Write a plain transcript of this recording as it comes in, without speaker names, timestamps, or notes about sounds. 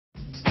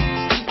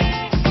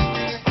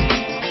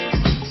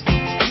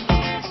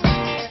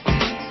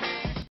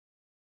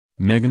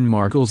Meghan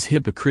Markle's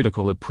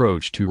hypocritical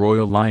approach to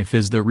royal life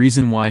is the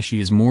reason why she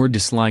is more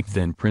disliked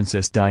than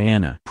Princess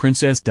Diana.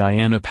 Princess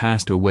Diana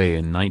passed away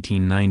in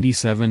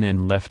 1997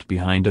 and left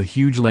behind a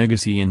huge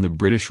legacy in the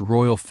British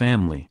royal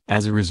family.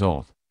 As a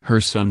result,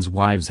 her sons'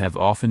 wives have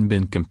often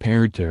been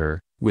compared to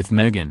her, with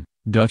Meghan,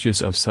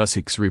 Duchess of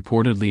Sussex,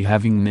 reportedly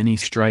having many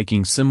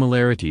striking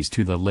similarities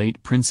to the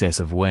late Princess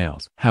of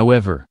Wales.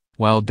 However,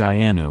 while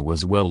Diana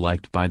was well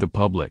liked by the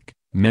public,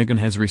 Meghan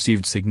has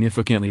received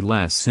significantly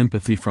less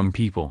sympathy from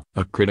people.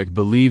 A critic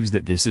believes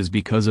that this is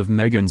because of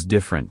Meghan's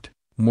different,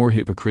 more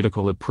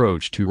hypocritical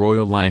approach to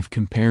royal life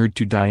compared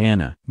to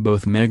Diana.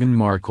 Both Meghan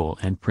Markle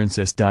and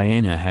Princess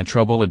Diana had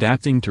trouble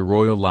adapting to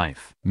royal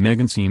life.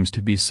 Meghan seems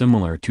to be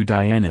similar to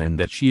Diana in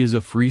that she is a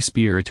free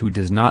spirit who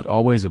does not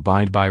always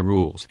abide by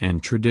rules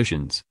and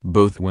traditions.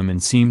 Both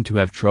women seem to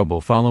have trouble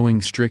following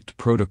strict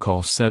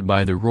protocols set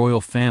by the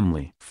royal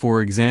family.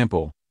 For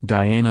example,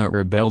 Diana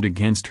rebelled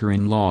against her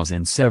in-laws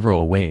in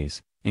several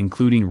ways,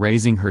 including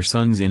raising her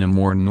sons in a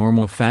more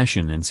normal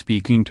fashion and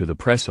speaking to the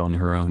press on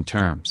her own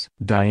terms.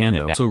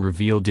 Diana also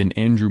revealed in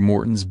Andrew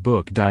Morton's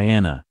book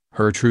Diana,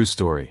 Her True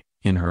Story,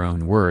 in her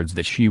own words,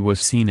 that she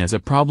was seen as a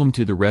problem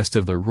to the rest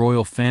of the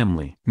royal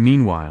family.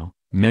 Meanwhile,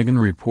 Meghan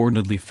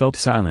reportedly felt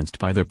silenced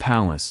by the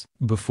palace.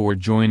 Before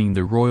joining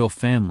the royal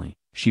family,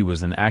 she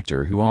was an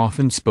actor who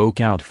often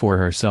spoke out for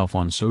herself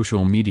on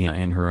social media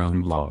and her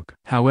own blog.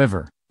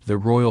 However, the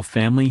royal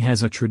family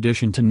has a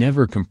tradition to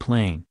never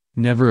complain,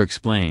 never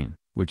explain,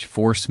 which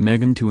forced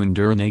Meghan to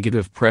endure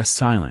negative press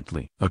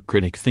silently. A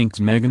critic thinks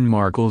Meghan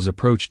Markle's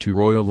approach to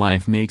royal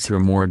life makes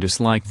her more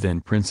disliked than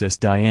Princess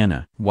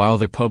Diana. While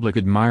the public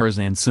admires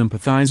and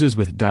sympathizes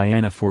with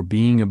Diana for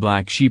being a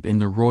black sheep in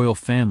the royal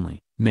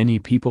family, many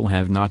people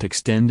have not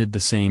extended the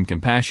same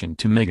compassion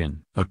to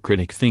Meghan. A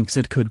critic thinks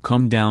it could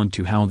come down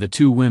to how the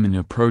two women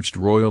approached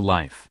royal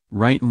life.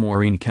 Writer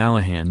Maureen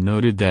Callahan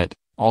noted that,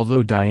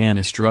 although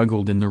Diana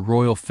struggled in the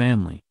royal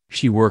family,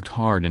 she worked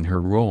hard in her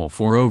role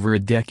for over a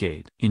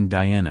decade. In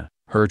Diana,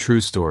 Her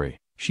True Story,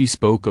 she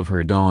spoke of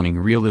her dawning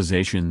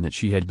realization that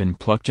she had been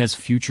plucked as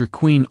future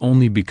queen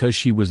only because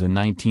she was a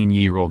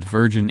 19-year-old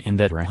virgin and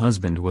that her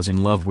husband was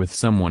in love with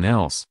someone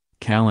else,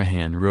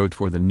 Callahan wrote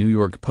for the New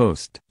York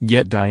Post.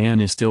 Yet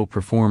Diana still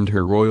performed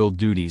her royal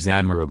duties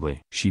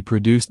admirably. She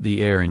produced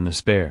the heir and the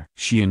spare.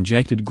 She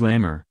injected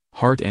glamour,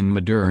 heart and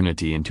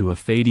modernity into a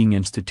fading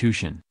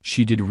institution.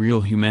 She did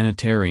real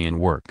humanitarian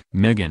work.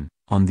 Meghan,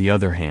 on the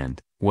other hand,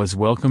 was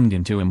welcomed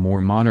into a more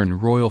modern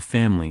royal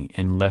family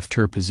and left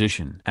her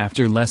position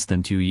after less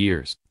than 2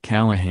 years.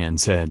 Callahan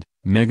said,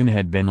 Meghan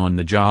had been on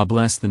the job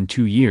less than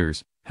 2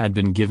 years, had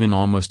been given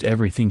almost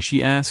everything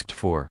she asked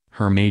for.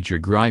 Her major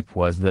gripe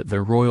was that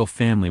the royal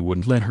family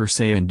wouldn't let her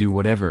say and do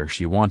whatever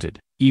she wanted,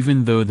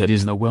 even though that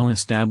is a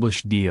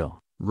well-established deal.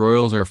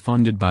 Royals are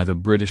funded by the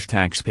British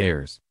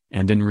taxpayers,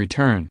 and in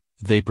return,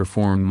 they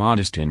perform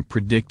modest and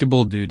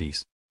predictable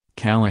duties.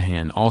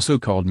 Callahan also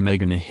called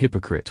Meghan a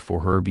hypocrite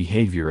for her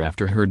behavior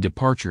after her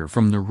departure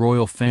from the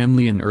royal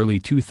family in early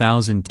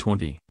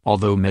 2020.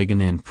 Although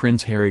Meghan and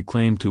Prince Harry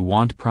claim to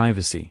want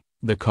privacy,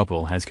 the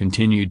couple has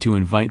continued to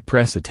invite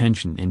press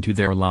attention into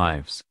their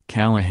lives.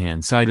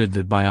 Callahan cited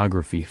the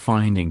biography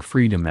Finding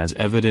Freedom as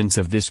evidence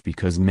of this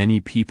because many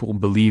people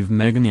believe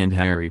Meghan and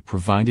Harry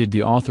provided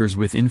the authors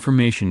with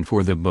information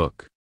for the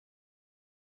book.